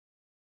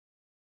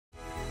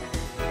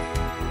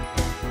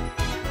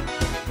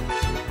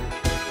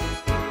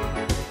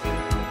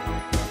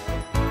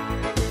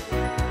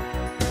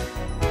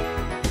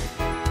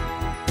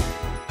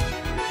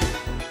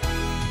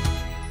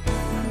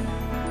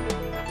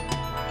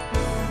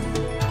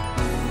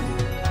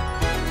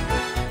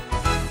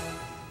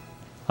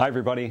Hi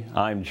everybody,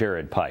 I'm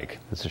Jared Pike.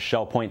 This is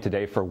Shell Point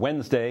Today for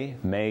Wednesday,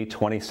 May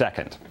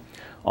 22nd.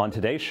 On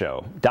today's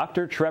show,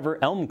 Dr. Trevor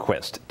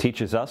Elmquist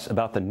teaches us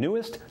about the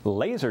newest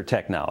laser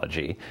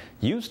technology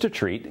used to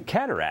treat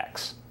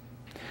cataracts.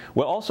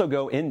 We'll also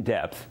go in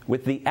depth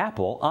with the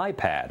Apple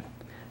iPad,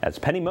 as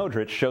Penny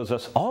Modrich shows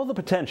us all the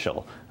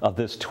potential of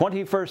this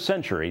 21st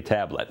century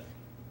tablet.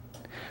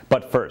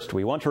 But first,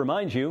 we want to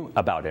remind you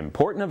about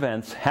important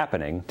events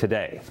happening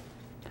today.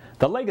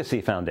 The Legacy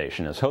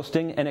Foundation is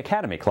hosting an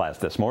Academy class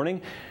this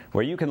morning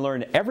where you can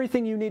learn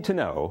everything you need to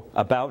know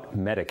about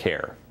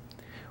Medicare.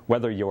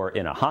 Whether you're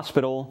in a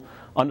hospital,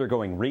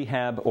 undergoing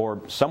rehab,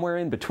 or somewhere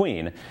in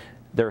between,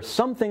 there are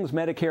some things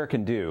Medicare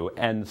can do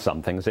and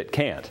some things it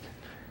can't.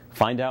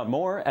 Find out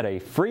more at a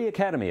free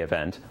Academy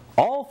event,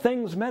 All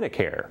Things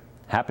Medicare,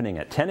 happening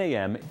at 10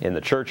 a.m. in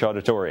the church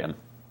auditorium.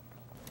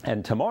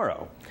 And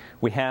tomorrow,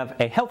 we have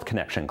a Health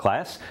Connection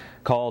class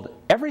called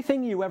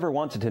Everything You Ever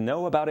Wanted to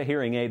Know About a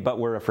Hearing Aid But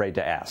Were Afraid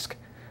to Ask.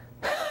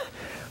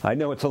 I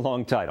know it's a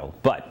long title,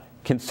 but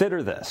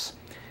consider this.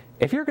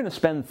 If you're going to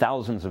spend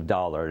thousands of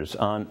dollars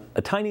on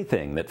a tiny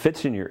thing that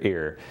fits in your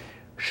ear,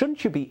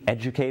 shouldn't you be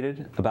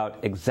educated about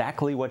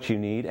exactly what you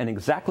need and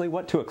exactly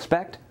what to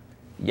expect?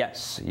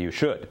 Yes, you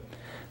should.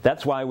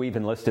 That's why we've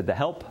enlisted the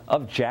help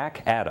of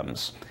Jack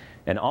Adams,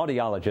 an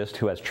audiologist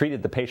who has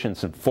treated the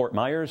patients in Fort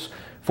Myers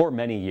for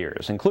many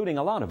years, including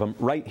a lot of them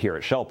right here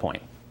at Shell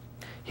Point.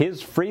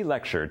 His free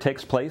lecture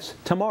takes place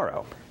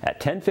tomorrow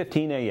at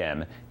 10:15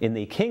 a.m. in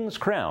the King's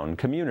Crown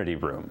Community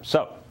Room,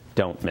 so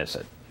don't miss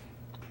it.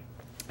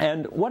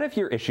 And what if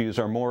your issues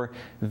are more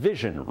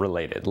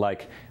vision-related,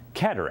 like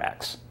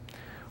cataracts?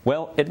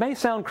 Well, it may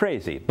sound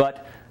crazy,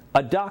 but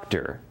a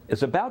doctor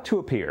is about to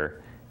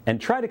appear and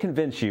try to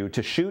convince you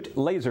to shoot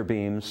laser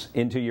beams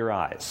into your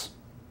eyes.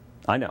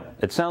 I know,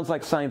 it sounds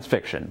like science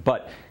fiction,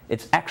 but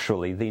it's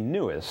actually the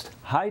newest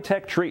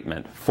high-tech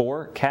treatment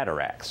for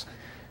cataracts.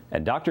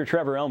 And Dr.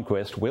 Trevor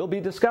Elmquist will be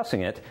discussing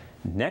it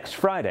next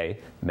Friday,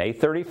 May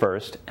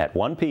 31st at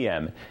 1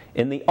 p.m.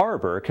 in the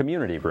Arbor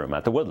Community Room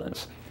at the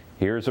Woodlands.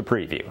 Here's a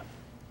preview.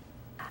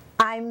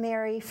 I'm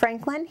Mary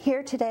Franklin,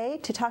 here today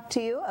to talk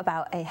to you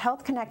about a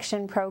Health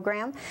Connection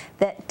program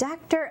that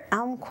Dr.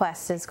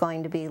 Elmquist is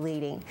going to be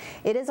leading.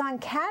 It is on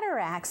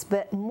cataracts,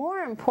 but more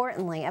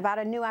importantly, about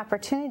a new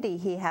opportunity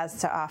he has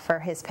to offer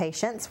his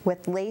patients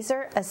with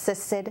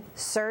laser-assisted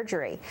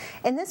surgery.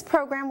 And this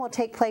program will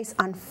take place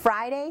on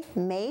Friday,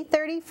 May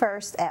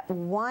 31st at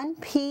 1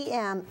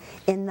 p.m.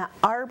 in the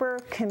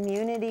Arbor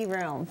Community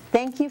Room.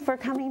 Thank you for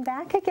coming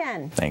back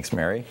again. Thanks,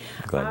 Mary.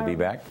 Glad to be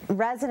back.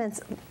 Residents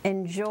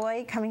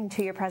enjoy coming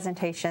to your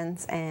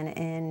presentations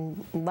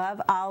and love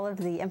all of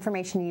the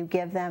information you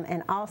give them,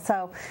 and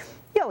also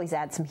you always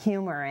add some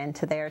humor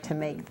into there to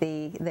make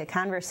the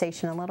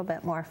conversation a little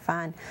bit more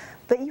fun.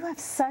 But you have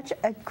such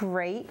a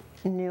great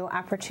new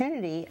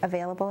opportunity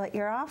available at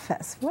your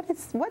office.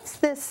 What's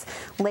this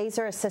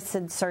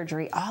laser-assisted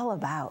surgery all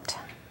about?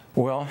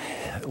 Well,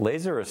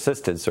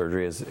 laser-assisted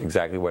surgery is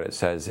exactly what it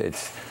says.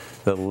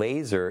 The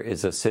laser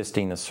is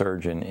assisting the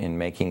surgeon in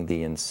making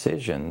the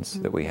incisions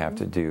that we have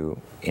to do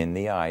in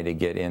the eye to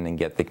get in and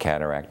get the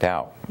cataract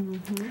out.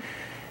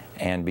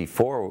 And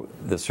before,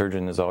 the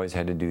surgeon has always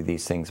had to do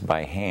these things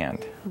by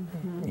hand.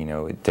 You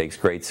know, it takes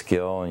great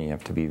skill and you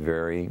have to be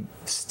very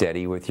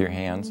steady with your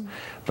hands.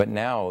 But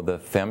now the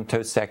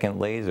femtosecond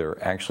laser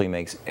actually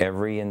makes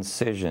every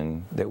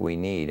incision that we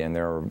need, and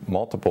there are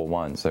multiple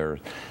ones. There's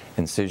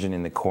incision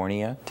in the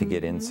cornea to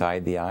get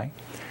inside the eye,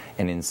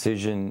 an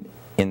incision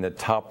in the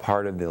top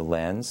part of the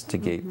lens to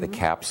get the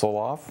capsule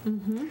off,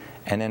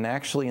 and then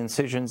actually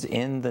incisions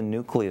in the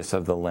nucleus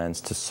of the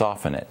lens to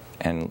soften it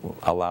and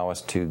allow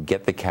us to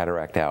get the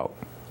cataract out.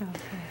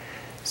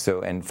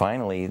 So, and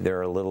finally,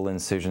 there are little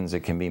incisions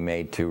that can be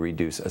made to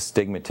reduce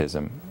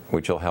astigmatism,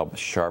 which will help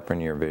sharpen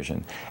your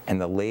vision.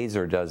 And the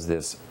laser does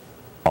this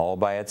all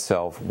by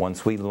itself.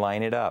 Once we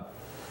line it up,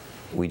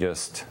 we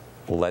just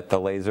let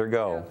the laser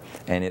go,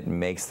 and it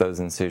makes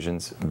those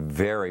incisions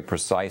very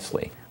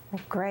precisely.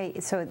 Well,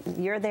 great. So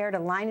you're there to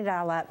line it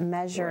all up,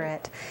 measure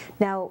it.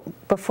 Now,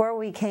 before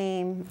we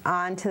came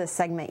on to the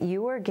segment,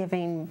 you were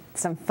giving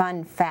some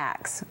fun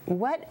facts.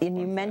 And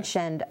you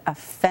mentioned a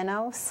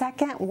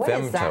femtosecond? What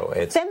is that?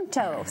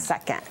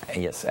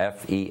 Femtosecond. Yes,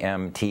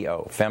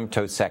 F-E-M-T-O,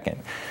 femtosecond.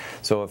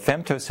 So a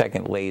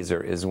femtosecond laser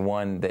is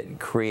one that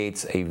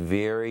creates a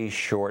very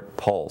short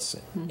pulse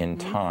in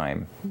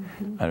time,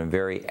 and a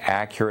very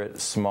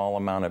accurate small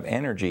amount of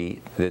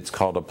energy that's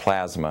called a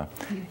plasma.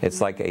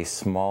 It's like a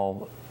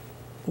small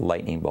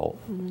lightning bolt,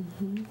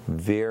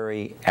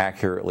 very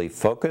accurately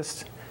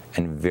focused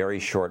and very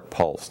short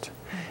pulsed.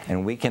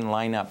 And we can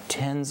line up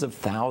tens of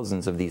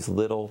thousands of these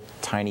little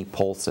tiny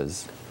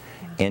pulses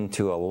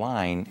into a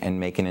line and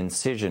make an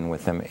incision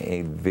with them,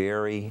 a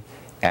very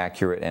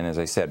accurate and, as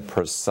I said,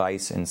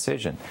 precise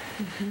incision.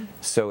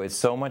 So it's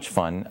so much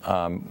fun.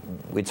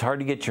 It's hard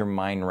to get your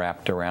mind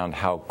wrapped around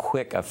how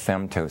quick a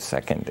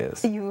femtosecond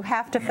is. You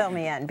have to fill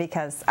me in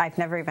because I've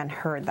never even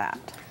heard that.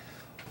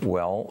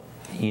 Well,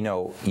 you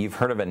know, you've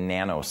heard of a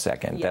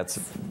nanosecond. Yes. That's,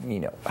 you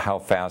know, how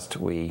fast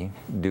we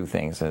do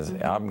things.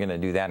 I'm going to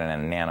do that in a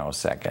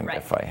nanosecond Right.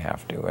 if I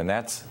have to. And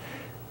that's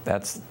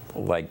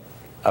like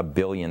a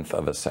billionth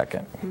of a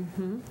second.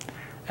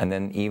 And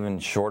then even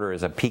shorter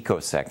is a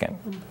picosecond,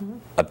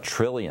 a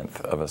trillionth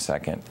of a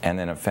second, and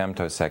then a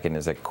femtosecond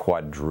is a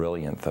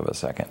quadrillionth of a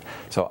second.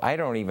 So I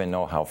don't even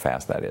know how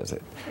fast that is.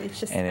 It's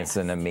just and fast. It's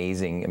an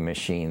amazing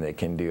machine that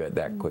can do it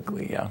that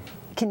quickly, yeah.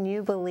 Can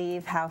you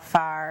believe how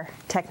far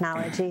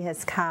technology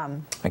has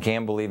come? I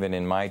can't believe it.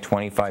 In my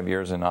 25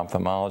 years in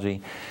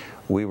ophthalmology,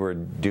 we were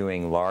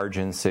doing large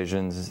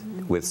incisions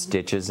with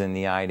stitches in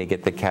the eye to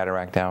get the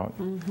cataract out.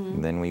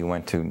 Then we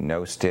went to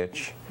no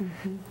stitch,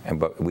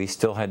 but we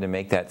still had to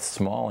make that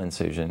small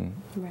incision.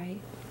 Right.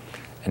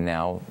 And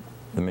now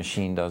the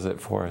machine does it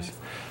for us.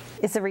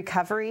 Is the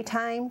recovery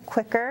time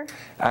quicker?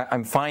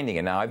 I'm finding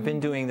it now. I've been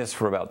doing this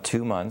for about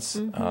 2 months.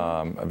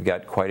 I've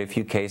got quite a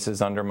few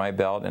cases under my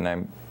belt, and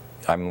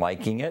I'm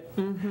liking it.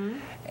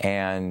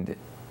 And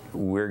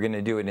we're going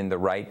to do it in the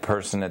right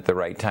person at the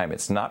right time.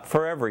 It's not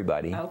for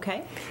everybody.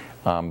 Okay.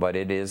 But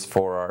it is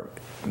for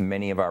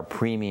many of our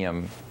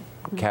premium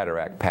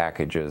cataract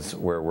packages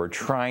where we're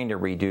trying to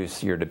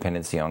reduce your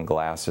dependency on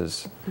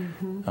glasses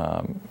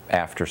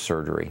after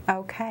surgery.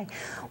 Okay.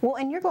 Well,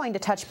 and you're going to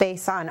touch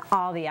base on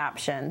all the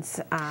options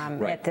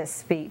at this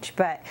speech,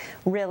 but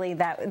really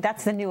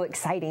that's the new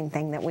exciting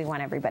thing that we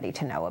want everybody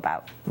to know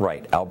about.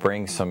 Right. I'll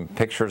bring some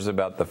pictures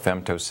about the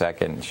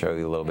femtosecond and show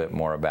you a little bit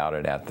more about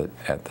it at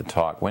the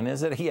talk. When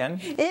is it again?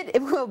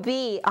 It will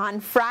be on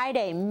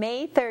Friday,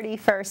 May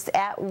 31st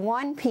at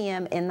 1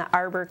 p.m. in the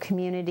Arbor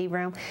Community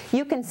Room.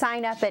 You can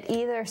sign up at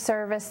either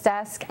service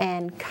desk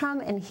and come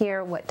and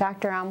hear what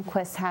Dr.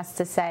 Elmquist has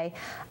to say.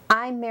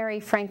 I'm Mary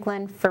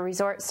Franklin for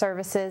Resort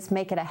Services.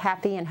 Make it a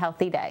happy and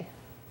healthy day.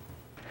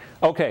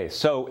 Okay,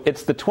 so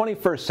it's the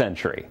 21st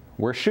century.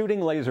 We're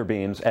shooting laser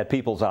beams at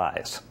people's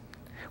eyes.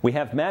 We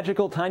have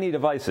magical tiny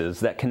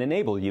devices that can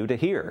enable you to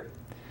hear.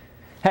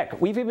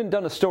 Heck, we've even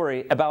done a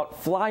story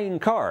about flying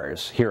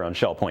cars here on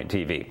Shell Point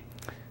TV.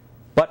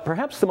 But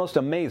perhaps the most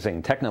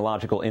amazing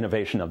technological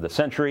innovation of the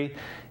century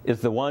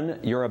is the one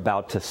you're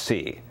about to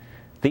see,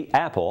 the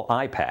Apple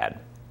iPad.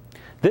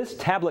 This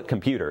tablet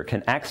computer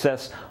can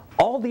access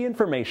all the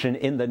information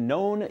in the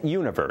known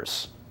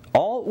universe,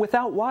 all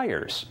without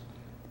wires.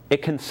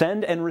 It can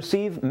send and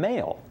receive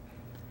mail.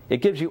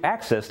 It gives you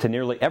access to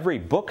nearly every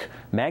book,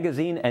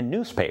 magazine, and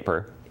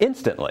newspaper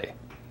instantly.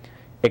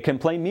 It can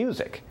play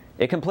music.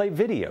 It can play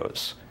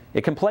videos.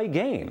 It can play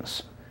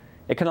games.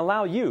 It can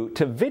allow you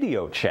to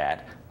video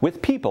chat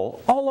with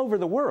people all over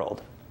the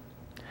world.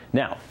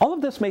 Now, all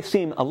of this may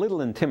seem a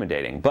little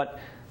intimidating, but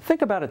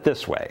think about it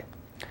this way.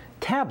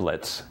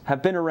 Tablets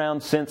have been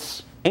around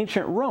since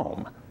ancient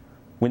Rome,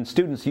 when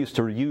students used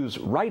to use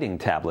writing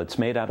tablets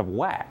made out of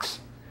wax.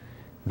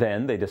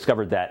 Then they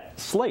discovered that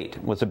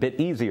slate was a bit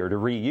easier to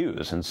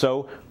reuse, and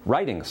so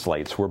writing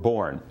slates were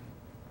born.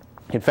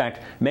 In fact,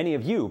 many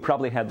of you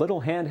probably had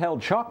little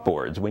handheld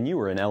chalkboards when you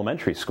were in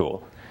elementary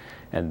school.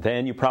 And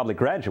then you probably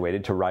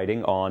graduated to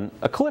writing on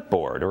a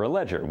clipboard or a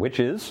ledger, which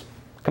is,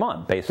 come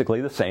on,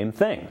 basically the same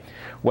thing.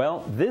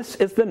 Well, this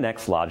is the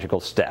next logical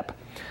step.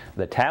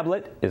 The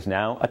tablet is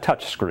now a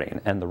touch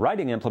screen, and the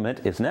writing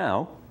implement is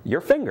now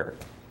your finger.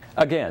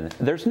 Again,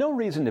 there's no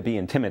reason to be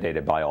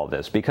intimidated by all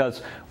this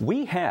because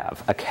we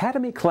have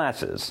Academy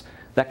classes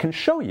that can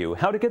show you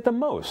how to get the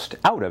most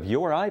out of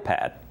your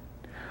iPad.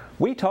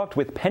 We talked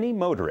with Penny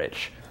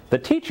Modrich, the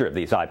teacher of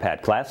these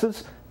iPad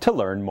classes, to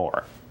learn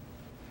more.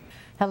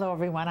 Hello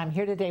everyone, I'm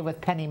here today with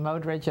Penny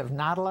Modrich of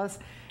Nautilus,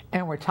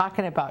 and we're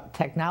talking about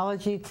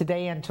technology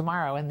today and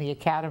tomorrow in the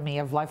Academy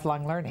of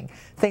Lifelong Learning.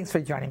 Thanks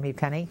for joining me,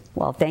 Penny.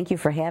 Well, thank you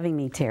for having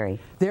me, Terry.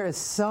 There is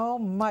so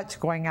much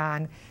going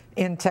on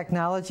in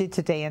technology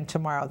today and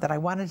tomorrow that I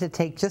wanted to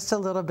take just a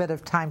little bit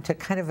of time to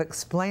kind of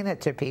explain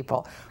it to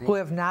people who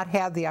have not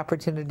had the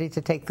opportunity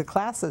to take the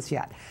classes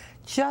yet.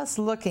 Just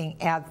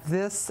looking at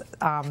this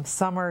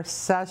summer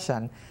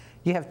session,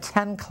 you have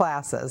 10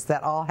 classes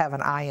that all have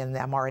an I in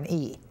them or an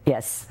E.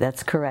 Yes,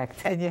 that's correct.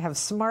 And you have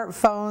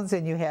smartphones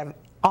and you have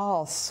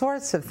all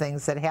sorts of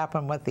things that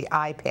happen with the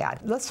iPad.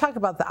 Let's talk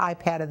about the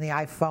iPad and the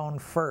iPhone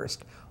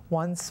first.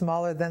 One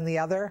smaller than the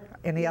other?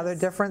 Any other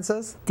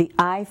differences? The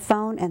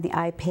iPhone and the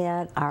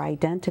iPad are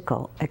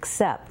identical,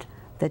 except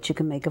that you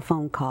can make a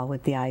phone call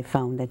with the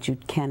iPhone that you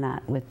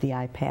cannot with the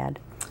iPad.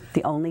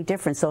 The only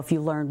difference, so if you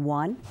learn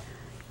one,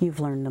 you've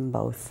learned them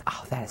both.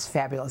 Oh, that is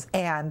fabulous.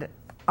 And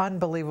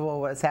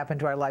unbelievable what has happened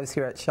to our lives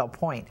here at Shell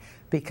Point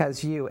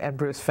because you and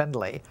Bruce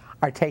Findlay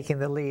are taking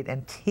the lead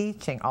and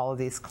teaching all of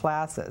these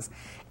classes.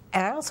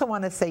 And I also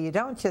want to say you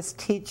don't just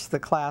teach the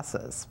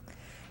classes.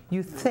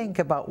 You think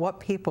about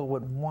what people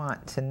would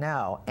want to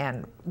know.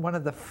 And one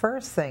of the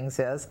first things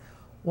is,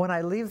 when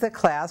I leave the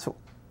class,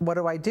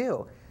 what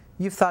do?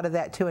 You've thought of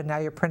that too, and now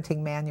you're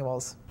printing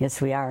manuals. Yes,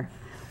 we are.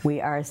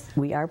 We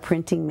are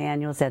printing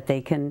manuals that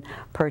they can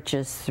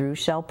purchase through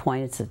Shell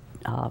Point. It's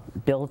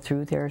billed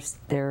through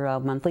their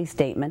monthly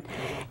statement,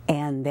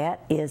 and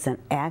that is an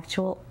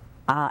actual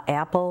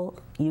Apple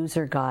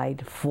user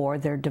guide for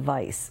their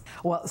device.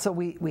 Well, so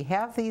we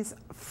have these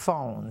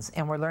phones,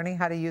 and we're learning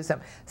how to use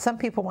them. Some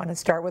people want to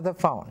start with a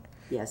phone.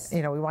 Yes.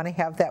 You know, we want to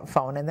have that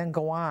phone and then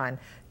go on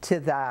to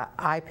the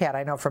iPad.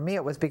 I know for me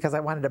it was because I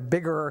wanted a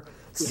bigger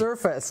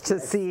surface to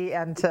see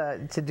and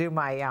to do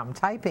my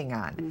typing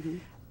on. Mm-hmm.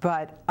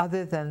 But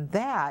other than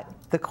that,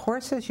 the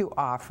courses you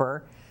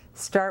offer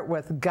start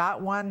with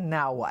got one,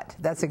 now what?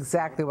 That's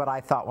exactly what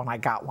I thought when I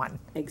got one.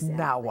 Exactly.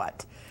 Now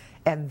what?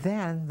 And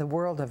then the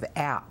world of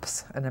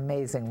apps, an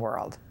amazing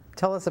world.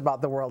 Tell us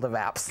about the world of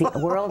apps. The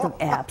world of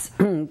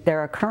apps. There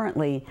are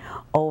currently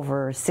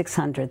over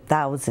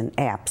 600,000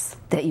 apps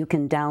that you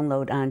can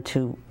download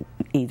onto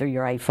either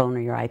your iPhone or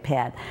your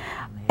iPad.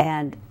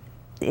 And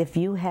if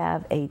you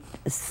have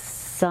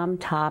some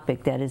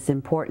topic that is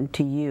important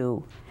to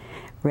you,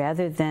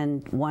 rather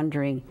than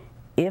wondering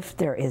if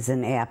there is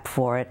an app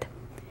for it,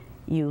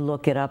 you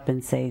look it up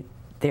and say,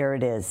 there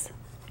it is.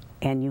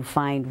 And you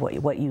find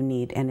what you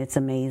need, and it's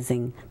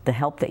amazing the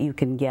help that you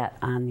can get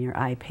on your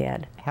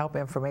iPad. Help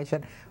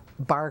information,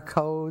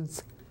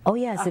 barcodes. Oh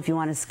yes, if you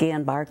want to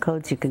scan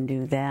barcodes, you can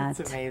do that.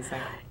 That's amazing.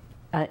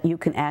 You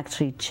can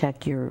actually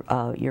check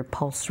your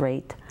pulse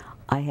rate.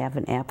 I have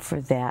an app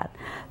for that.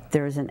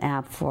 There's an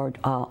app for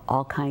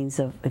all kinds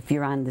of, if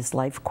you're on this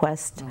Life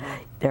Quest,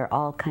 mm-hmm. there are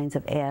all kinds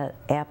of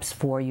apps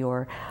for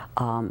your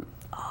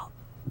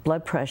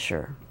blood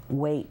pressure,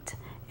 weight.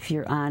 If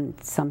you're on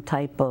some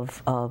type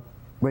of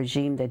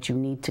regime that you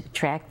need to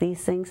track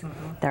these things,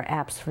 mm-hmm. there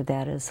are apps for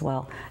that as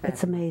well.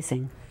 It's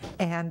amazing.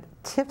 And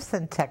tips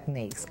and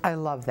techniques, I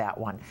love that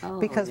one.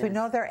 Because yes. we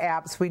know they're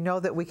apps, we know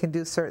that we can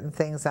do certain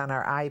things on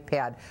our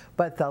iPad,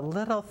 but the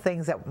little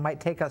things that might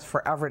take us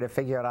forever to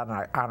figure out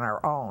on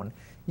our own,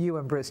 you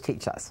and Bruce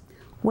teach us.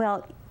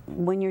 Well,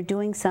 when you're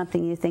doing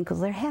something, you think,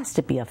 well, there has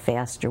to be a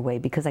faster way,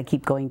 because I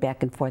keep going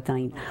back and forth,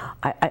 and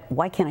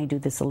why can't I do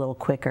this a little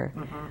quicker?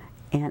 Mm-hmm.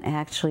 And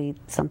actually,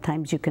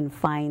 sometimes you can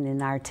find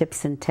in our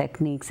tips and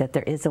techniques that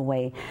there is a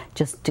way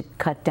just to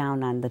cut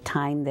down on the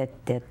time that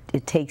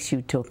it takes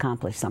you to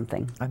accomplish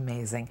something.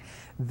 Amazing.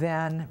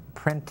 Then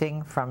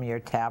printing from your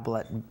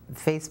tablet,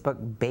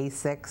 Facebook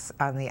Basics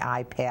on the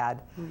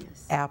iPad,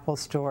 yes. Apple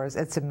stores,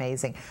 it's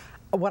amazing.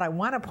 What I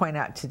want to point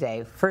out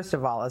today, first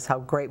of all, is how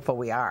grateful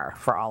we are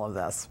for all of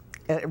this.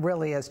 It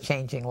really is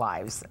changing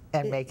lives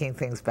and making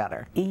things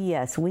better.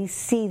 Yes, we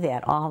see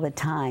that all the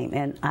time,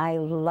 and I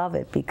love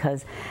it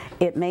because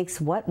it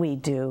makes what we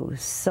do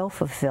so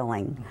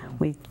fulfilling. Mm-hmm.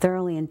 We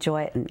thoroughly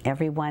enjoy it, and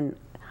everyone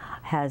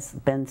has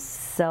been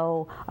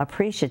so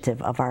appreciative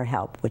of our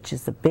help, which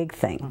is the big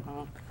thing.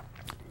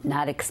 Mm-hmm.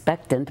 Not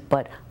expectant,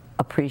 but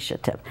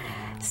appreciative.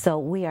 So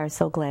we are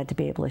so glad to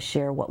be able to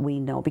share what we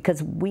know,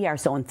 because we are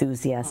so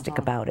enthusiastic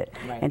about it.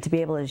 Right. And to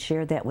be able to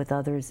share that with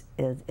others,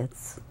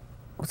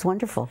 it's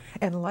wonderful.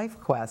 And Life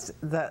Quest,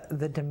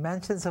 the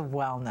dimensions of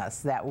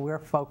wellness that we're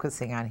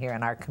focusing on here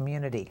in our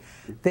community,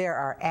 there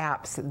are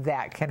apps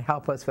that can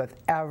help us with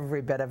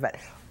every bit of it.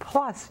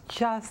 Plus,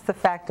 just the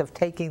fact of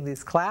taking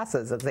these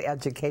classes of the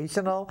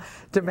educational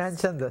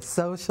dimension, the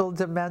social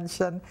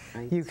dimension,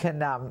 right. You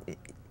can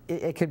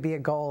it could be a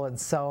goal in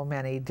so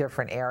many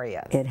different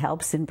areas. It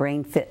helps in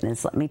brain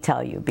fitness, let me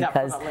tell you,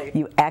 because Definitely.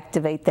 You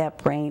activate that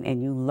brain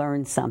and you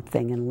learn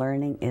something, and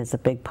learning is a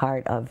big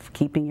part of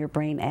keeping your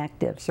brain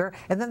active. Sure,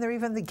 and then there are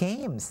even the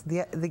games,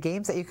 the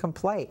games that you can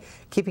play,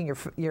 keeping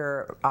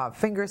your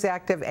fingers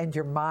active and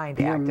your mind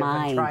active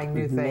and trying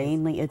new things.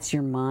 Mainly it's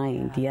your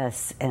mind,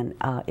 yes, and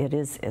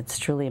it's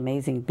truly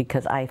amazing,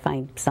 because I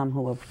find some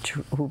who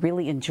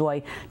really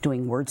enjoy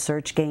doing word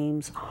search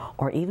games,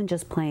 or even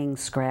just playing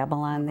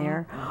Scrabble on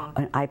there.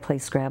 I play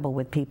Scrabble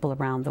with people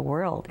around the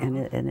world, and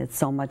it's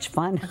so much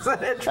fun. Isn't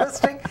that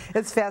interesting?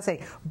 It's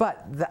fascinating.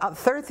 But the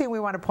third thing we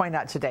want to point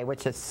out today,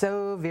 which is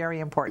so very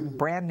important,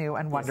 brand new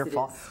and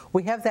wonderful, yes,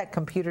 we have that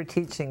computer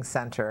teaching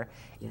center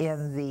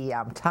in the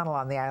tunnel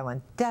on the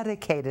island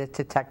dedicated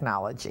to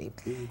technology.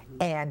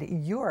 Mm-hmm.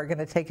 And you're going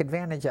to take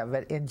advantage of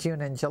it in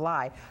June and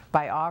July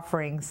by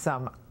offering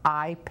some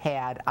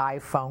iPad,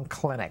 iPhone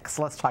clinics.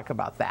 Let's talk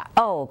about that.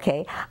 Oh,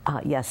 okay.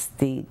 Yes,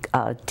 the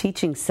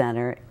teaching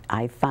center,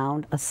 I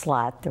found a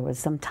slot. There was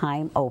some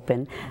time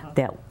open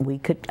that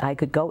I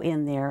could go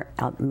in there,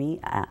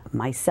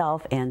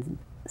 myself and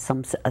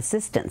some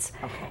assistants.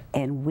 Okay.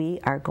 And we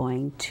are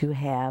going to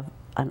have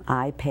an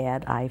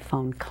iPad,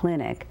 iPhone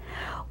clinic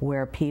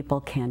where people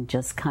can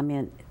just come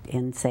in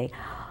and say,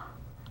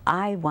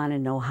 I want to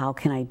know, how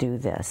can I do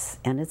this?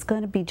 And it's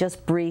going to be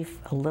just brief,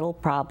 a little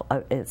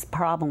it's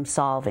problem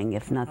solving,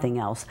 if nothing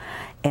else,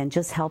 and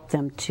just help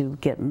them to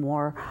get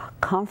more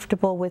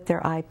comfortable with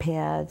their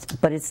iPads.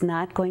 But it's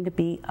not going to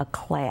be a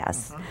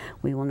class.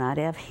 We will not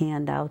have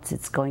handouts.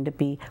 It's going to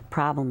be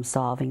problem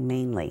solving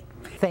mainly.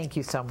 Thank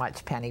you so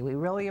much, Penny. We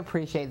really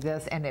appreciate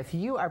this. And if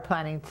you are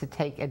planning to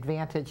take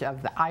advantage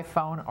of the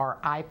iPhone or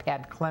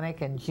iPad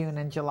clinic in June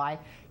and July,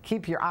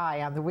 keep your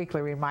eye on the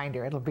weekly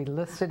reminder. It'll be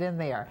listed in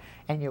there,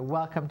 and you're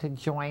welcome to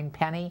join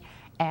Penny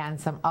and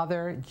some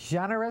other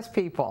generous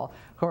people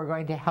who are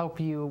going to help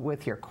you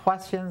with your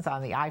questions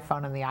on the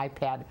iPhone and the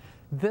iPad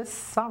this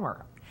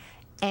summer.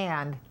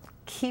 And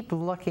keep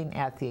looking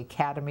at the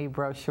Academy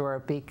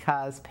brochure,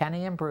 because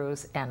Penny and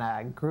Bruce and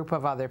a group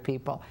of other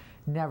people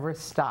never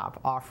stop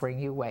offering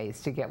you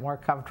ways to get more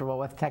comfortable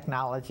with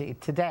technology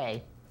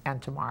today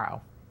and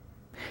tomorrow.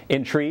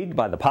 Intrigued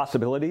by the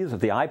possibilities of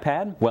the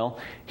iPad? Well,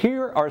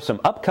 here are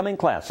some upcoming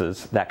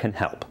classes that can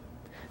help.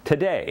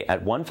 Today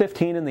at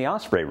 1:15 in the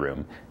Osprey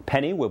Room,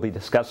 Penny will be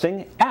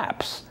discussing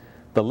apps,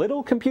 the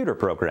little computer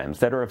programs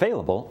that are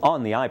available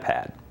on the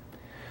iPad.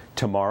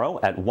 Tomorrow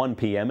at 1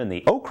 p.m. in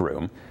the Oak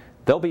Room,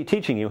 they'll be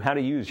teaching you how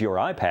to use your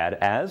iPad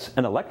as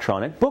an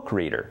electronic book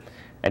reader,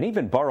 and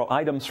even borrow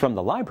items from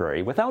the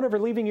library without ever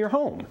leaving your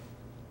home.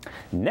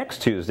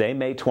 Next Tuesday,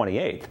 May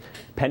 28th,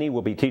 Penny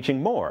will be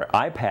teaching more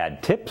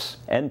iPad tips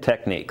and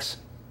techniques.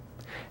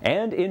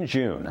 And in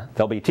June,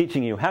 they'll be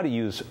teaching you how to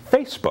use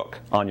Facebook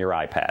on your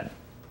iPad.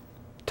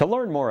 To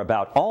learn more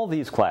about all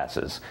these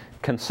classes,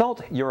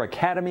 consult your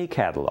Academy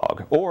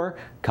catalog or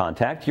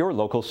contact your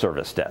local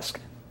service desk.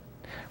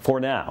 For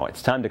now,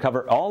 it's time to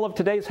cover all of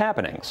today's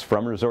happenings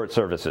from Resort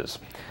Services.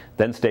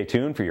 Then stay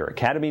tuned for your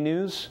Academy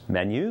news,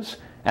 menus,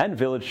 and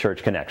Village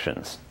Church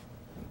connections.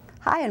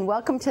 Hi, and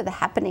welcome to the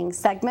Happening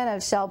segment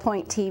of Shell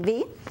Point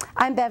TV.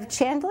 I'm Bev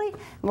Chandley,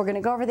 and we're going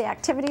to go over the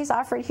activities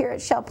offered here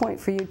at Shell Point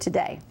for you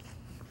today.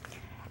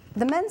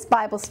 The men's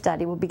Bible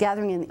study will be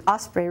gathering in the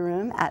Osprey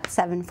Room at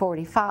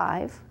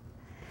 7:45.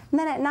 And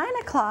then at 9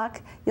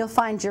 o'clock, you'll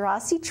find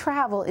Jurassic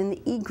Travel in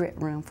the Egret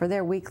Room for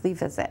their weekly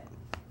visit.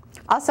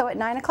 Also at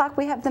 9 o'clock,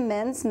 we have the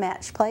men's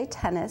match play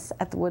tennis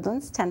at the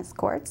Woodlands Tennis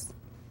Courts.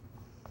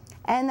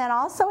 And then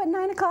also at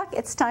 9 o'clock,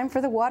 it's time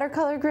for the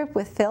watercolor group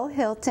with Phil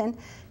Hilton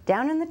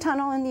down in the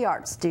tunnel in the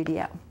art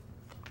studio.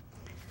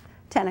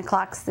 10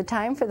 o'clock's the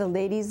time for the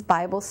ladies'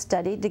 Bible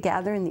study to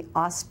gather in the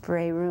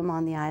Osprey Room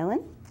on the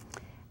island.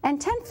 And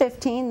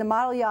 10:15, the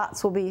model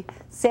yachts will be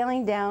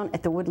sailing down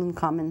at the Woodland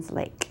Commons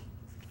Lake.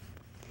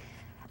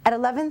 At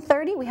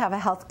 11:30, we have a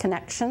Health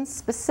Connection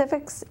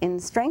specifics in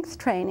strength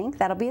training.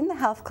 That'll be in the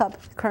health club.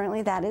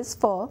 Currently, that is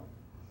full.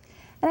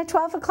 And at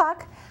 12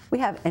 o'clock, we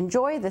have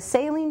Enjoy the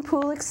Sailing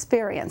Pool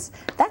Experience.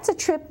 That's a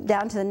trip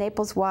down to the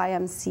Naples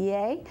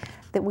YMCA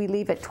that we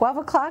leave at 12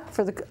 o'clock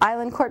for the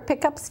Island Court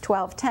pickups,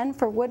 12:10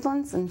 for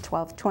Woodlands, and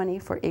 12:20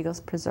 for Eagles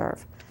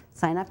Preserve.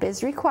 Sign up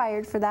is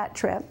required for that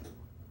trip.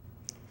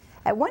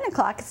 At 1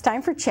 o'clock, it's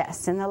time for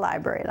chess in the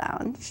Library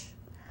Lounge.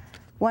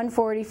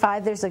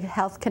 1:45, there's a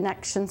Health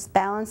Connections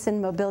Balance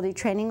and Mobility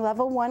Training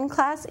Level 1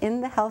 class in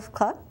the Health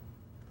Club.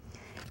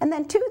 And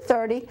then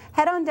 2:30,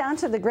 head on down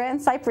to the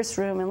Grand Cypress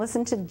Room and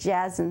listen to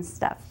Jazz and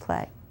Stuff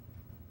play.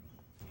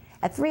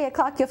 At 3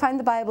 o'clock, you'll find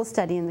the Bible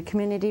study in the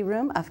Community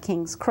Room of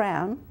King's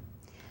Crown.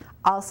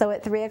 Also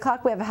at 3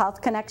 o'clock, we have a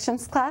Health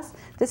Connections class.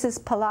 This is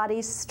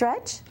Pilates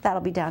Stretch.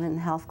 That'll be down in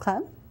the Health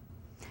Club.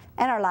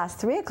 And our last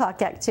 3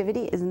 o'clock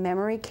activity is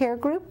Memory Care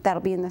Group.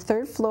 That'll be in the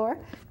 3rd floor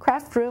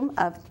craft room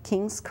of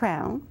King's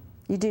Crown.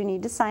 You do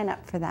need to sign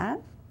up for that.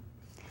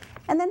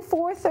 And then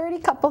 4:30,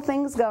 couple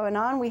things going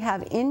on. We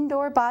have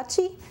Indoor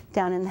Bocce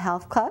down in the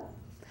Health Club.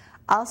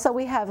 Also,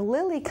 we have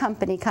Lily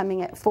Company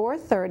coming at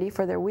 4:30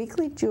 for their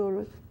weekly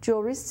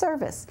jewelry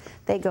service.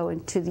 They go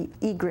into the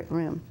Egret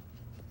Room.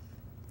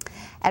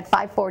 At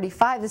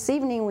 5:45 this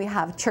evening, we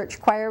have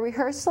church choir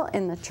rehearsal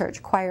in the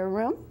church choir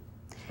room.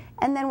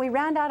 And then we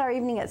round out our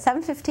evening at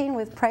 7:15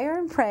 with prayer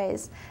and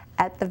praise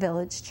at the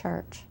Village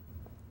Church.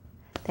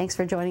 Thanks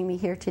for joining me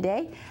here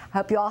today. I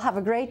hope you all have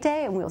a great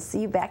day, and we'll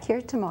see you back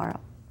here tomorrow.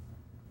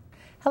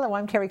 Hello,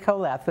 I'm Carrie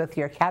Kolath with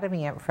your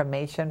Academy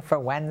information for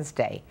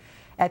Wednesday.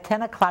 At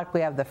 10 o'clock,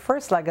 we have the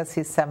first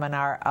Legacy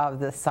Seminar of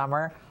the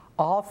summer,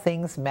 All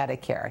Things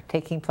Medicare,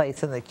 taking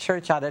place in the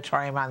church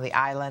auditorium on the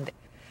island.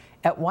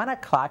 At 1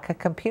 o'clock, a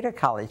computer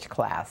college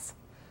class.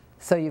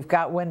 So you've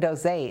got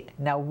Windows 8.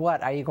 Now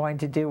what are you going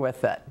to do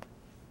with it?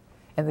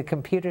 In the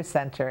Computer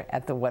Center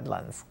at the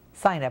Woodlands.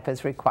 Sign up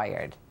is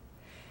required.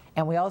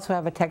 And we also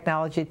have a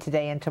Technology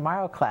Today and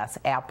Tomorrow class,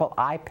 Apple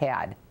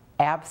iPad,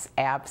 apps,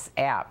 apps,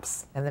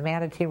 apps, in the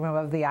Manatee Room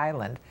of the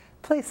island.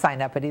 Please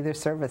sign up at either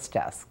service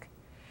desk.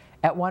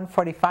 At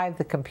 1:45,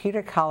 the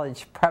Computer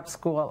College Prep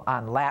School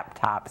on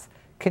Laptops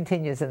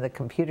continues in the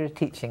Computer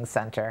Teaching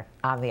Center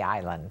on the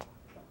island.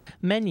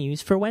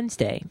 Menus for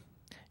Wednesday.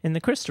 In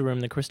the Crystal Room,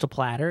 the Crystal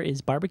Platter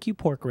is barbecue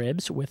pork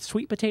ribs with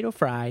sweet potato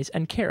fries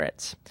and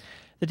carrots.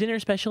 The dinner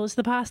special is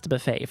the pasta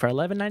buffet for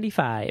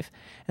 $11.95,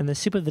 and the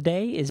soup of the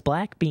day is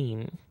black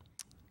bean.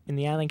 In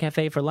the Island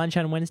Cafe for lunch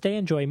on Wednesday,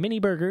 enjoy mini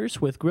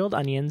burgers with grilled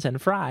onions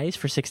and fries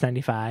for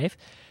 $6.95.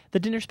 The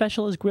dinner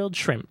special is grilled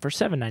shrimp for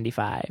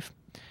 $7.95.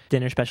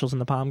 Dinner specials in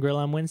the Palm Grill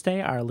on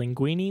Wednesday are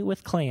linguine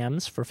with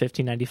clams for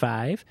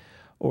 $15.95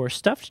 or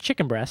stuffed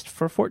chicken breast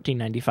for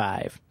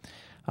 $14.95.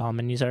 All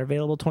menus are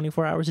available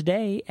 24 hours a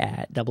day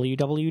at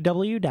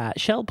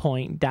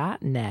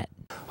www.shellpoint.net.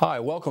 Hi,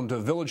 welcome to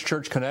Village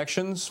Church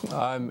Connections.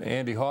 I'm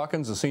Andy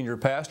Hawkins, the senior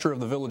pastor of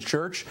the Village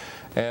Church,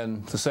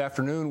 and this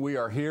afternoon we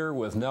are here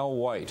with Nell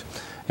White.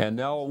 And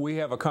Nell, we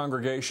have a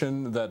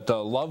congregation that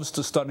loves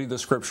to study the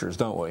Scriptures,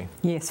 don't we?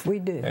 Yes, we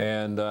do.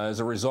 And as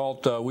a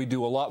result, we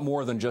do a lot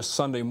more than just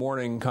Sunday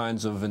morning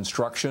kinds of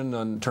instruction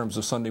in terms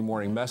of Sunday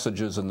morning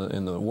messages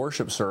in the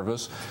worship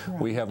service.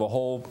 Right. We have a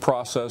whole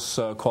process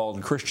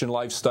called Christian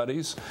Life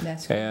Studies.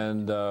 That's right.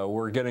 And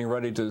we're getting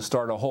ready to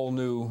start a whole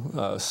new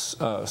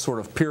sort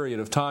of period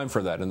of time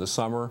for that in the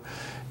summer,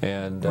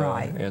 and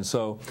right. And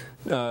so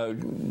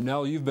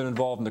Nell, you've been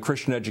involved in the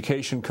Christian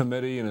Education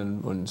Committee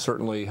and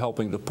certainly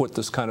helping to put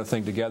this kind of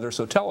thing together.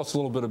 So tell us a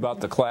little bit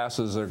about the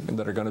classes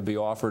that are going to be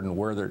offered and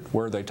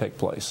where they take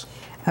place.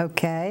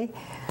 Okay,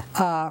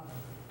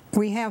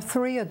 we have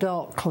 3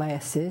 adult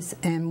classes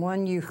and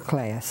 1 youth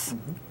class.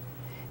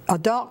 Mm-hmm.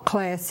 Adult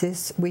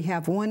classes, we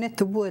have one at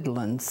the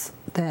Woodlands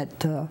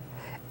that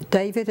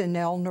David and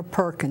Eleanor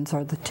Perkins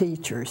are the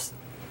teachers.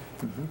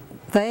 Mm-hmm.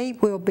 They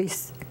will be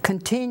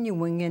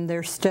continuing in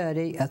their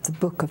study of the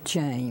book of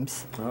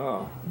James.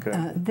 Oh,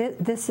 okay.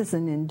 This is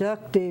an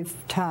inductive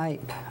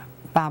type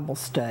Bible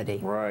study.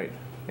 Right.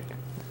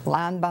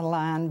 Line by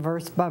line,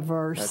 verse by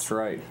verse. That's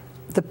right.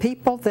 The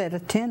people that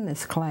attend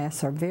this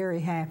class are very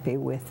happy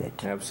with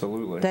it.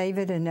 Absolutely.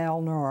 David and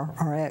Eleanor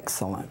are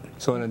excellent.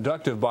 So an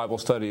inductive Bible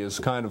study is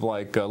kind of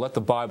like let the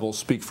Bible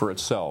speak for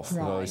itself.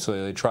 Right.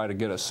 So they try to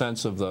get a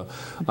sense of the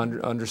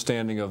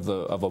understanding of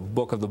a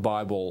book of the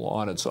Bible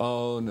on its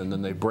own, and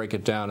then they break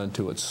it down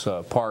into its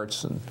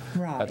parts, and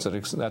right.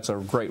 That's a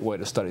great way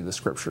to study the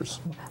Scriptures.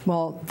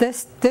 Well,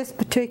 this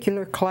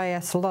particular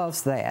class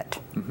loves that.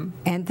 Mm-hmm.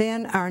 And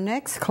then our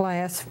next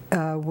class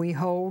we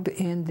hold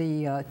in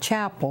the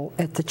chapel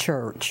at the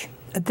church.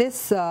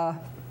 This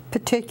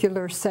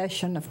particular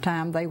session of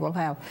time, they will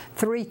have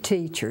 3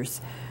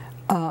 teachers,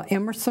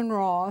 Emerson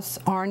Ross,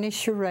 Arnie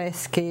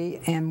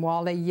Sharesky, and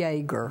Wally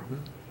Yeager. Mm-hmm.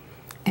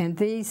 And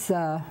these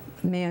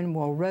men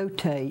will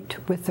rotate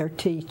with their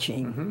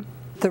teaching. Mm-hmm.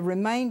 The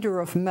remainder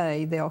of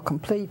May, they'll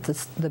complete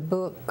the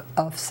book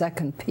of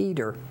 2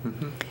 Peter.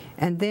 Mm-hmm.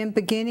 And then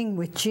beginning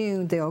with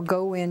June, they'll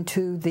go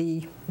into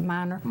the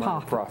minor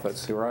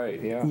prophets.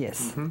 Right, yeah.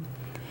 Yes. Mm-hmm.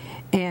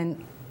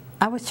 And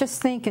I was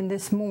just thinking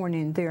this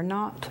morning, they're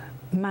not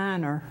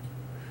minor,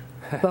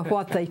 but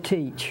what they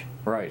teach.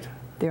 Right.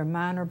 They're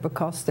minor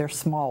because they're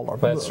smaller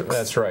books.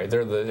 That's right.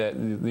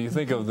 You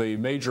think of the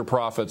major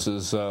prophets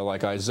as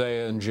like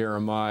Isaiah and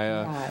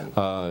Jeremiah,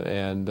 right.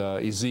 And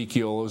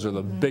Ezekiel. Those are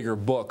the mm-hmm. bigger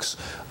books.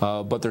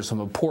 But there's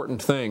some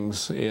important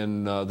things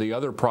in the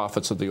other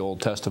prophets of the Old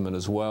Testament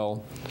as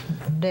well.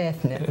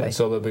 Definitely. And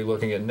so they'll be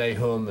looking at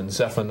Nahum and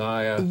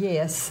Zephaniah.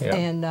 Yes, yeah.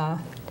 And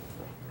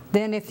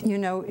then if,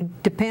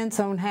 it depends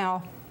on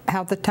how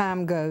the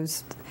time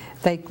goes.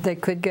 They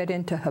could get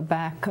into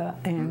Habakkuk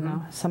and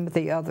mm-hmm. Some of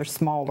the other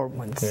smaller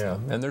ones. Yeah,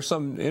 and there's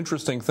some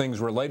interesting things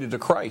related to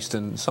Christ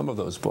in some of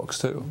those books,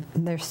 too.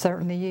 There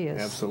certainly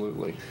is.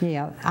 Absolutely.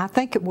 Yeah, I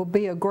think it will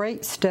be a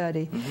great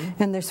study.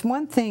 Mm-hmm. And there's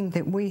one thing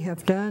that we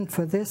have done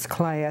for this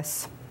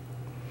class.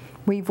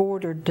 We've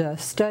ordered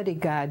study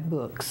guide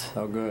books.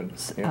 Oh, good.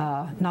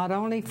 Yeah. Not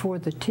only for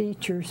the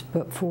teachers,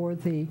 but for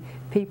the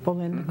people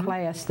in the mm-hmm.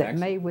 class that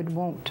would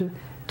want to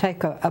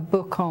take a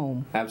book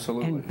home.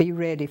 Absolutely. And be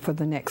ready for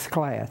the next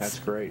class. That's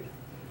great.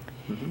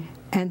 Mm-hmm.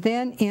 And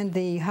then in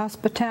the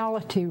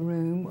hospitality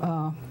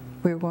room,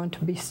 we're going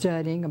to be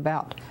studying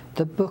about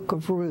the book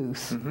of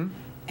Ruth. Mm-hmm.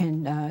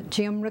 And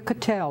Jim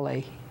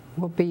Riccatelli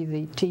will be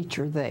the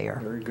teacher there.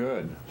 Very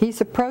good.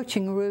 He's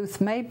approaching Ruth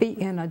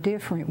maybe in a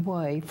different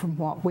way from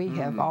what we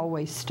have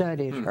always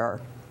studied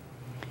her.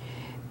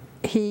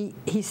 He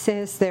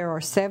says there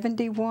are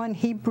 71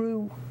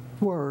 Hebrew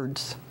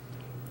words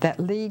that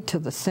lead to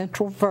the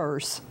central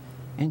verse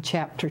in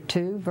chapter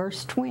 2,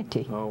 verse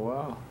 20. Oh,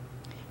 wow.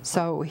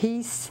 So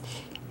he's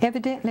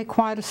evidently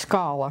quite a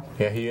scholar.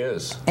 Yeah, he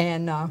is.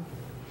 And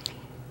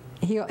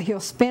he'll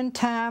spend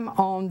time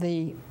on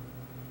the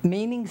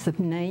meanings of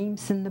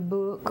names in the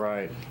book.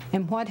 Right.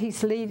 And what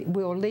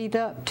will lead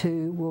up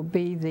to will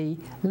be the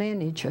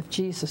lineage of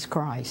Jesus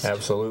Christ.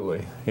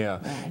 Absolutely.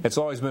 Yeah. Right. It's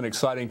always been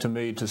exciting to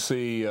me to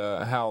see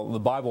how the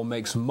Bible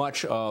makes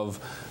much of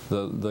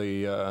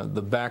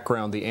the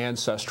background, the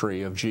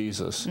ancestry of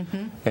Jesus.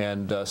 Mm-hmm.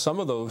 And some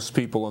of those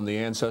people in the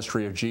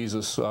ancestry of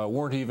Jesus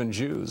weren't even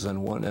Jews.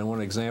 And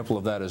one example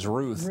of that is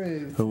Ruth.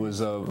 who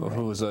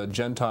was a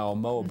Gentile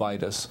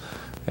Moabitess.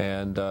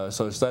 And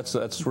so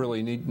that's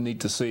really neat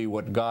to see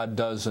what God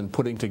does in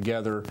putting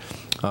together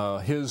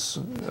His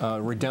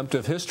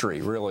redemptive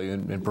history, really,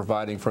 in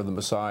providing for the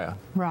Messiah.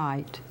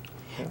 Right.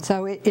 Yeah.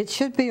 So it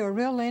should be a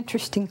real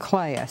interesting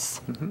class.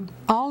 Mm-hmm.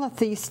 All of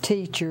these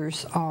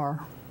teachers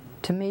are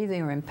to me,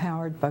 they are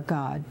empowered by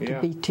God to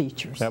be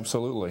teachers.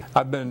 Absolutely.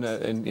 I've been,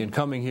 in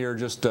coming here,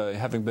 just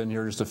having been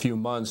here just a few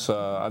months,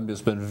 I've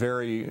just been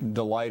very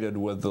delighted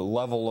with the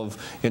level of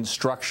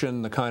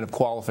instruction, the kind of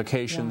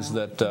qualifications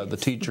that the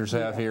teachers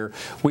have here.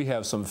 We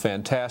have some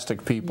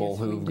fantastic people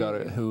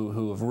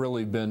who have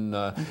really been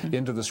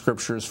into the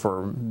Scriptures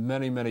for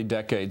many, many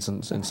decades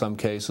in some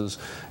cases,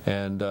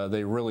 and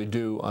they really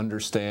do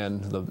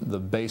understand the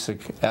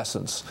basic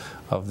essence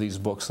of these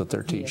books that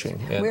they're teaching.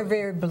 And we're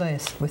very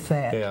blessed with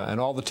that. Yeah, and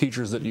all the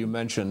teachers that you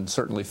mentioned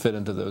certainly fit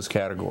into those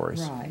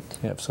categories. Right.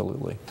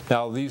 Absolutely.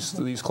 Now,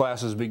 these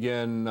classes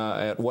begin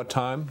at what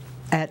time?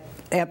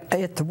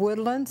 At the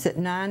Woodlands at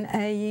 9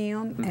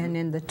 a.m. and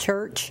in the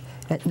church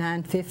at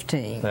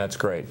 9:15. That's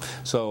great.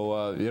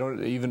 So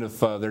even if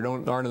they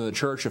aren't in the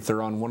church, if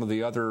they're on one of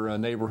the other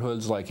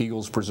neighborhoods like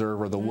Eagles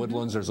Preserve or the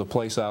Woodlands, there's a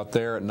place out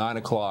there at 9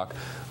 o'clock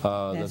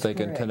that they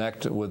can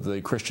connect with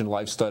the Christian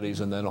Life Studies,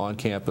 and then on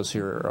campus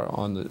here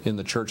in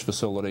the church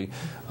facility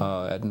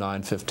at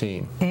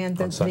 9:15. And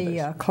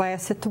the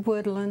class at the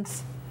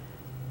Woodlands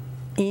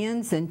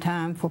ends in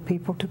time for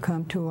people to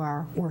come to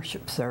our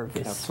worship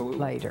service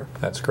later.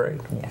 That's great.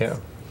 Yes. Yeah.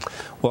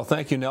 Well,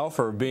 thank you, Nell,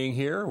 for being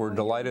here. We're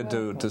delighted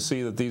to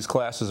see that these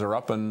classes are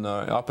up and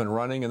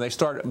running, and they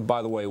start.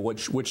 By the way,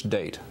 which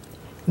date?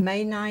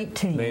 May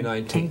 19th. May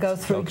 19th. And go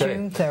through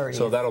June 30th.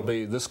 So that'll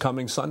be this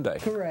coming Sunday.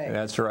 Correct.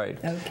 That's right.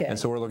 Okay. And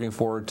so we're looking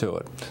forward to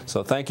it.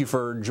 So thank you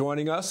for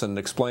joining us and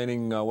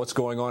explaining what's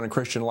going on in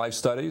Christian Life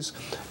Studies,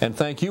 and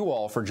thank you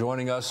all for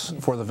joining us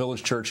for the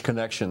Village Church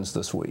Connections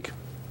this week.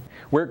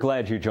 We're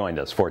glad you joined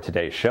us for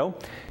today's show.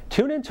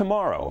 Tune in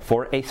tomorrow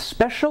for a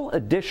special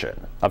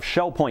edition of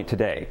Shell Point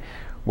Today,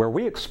 where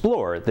we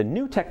explore the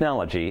new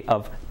technology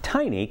of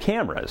tiny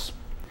cameras.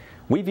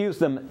 We've used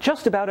them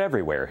just about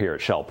everywhere here at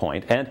Shell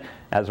Point, and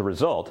as a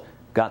result,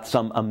 got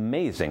some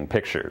amazing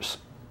pictures.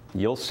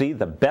 You'll see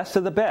the best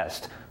of the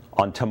best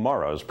on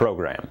tomorrow's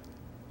program.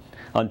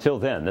 Until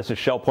then, this is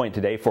Shell Point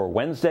Today for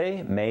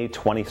Wednesday, May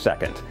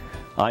 22nd.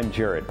 I'm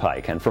Jared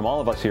Pike, and from all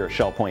of us here at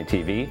Shell Point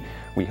TV,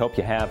 we hope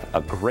you have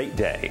a great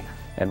day,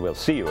 and we'll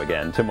see you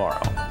again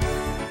tomorrow.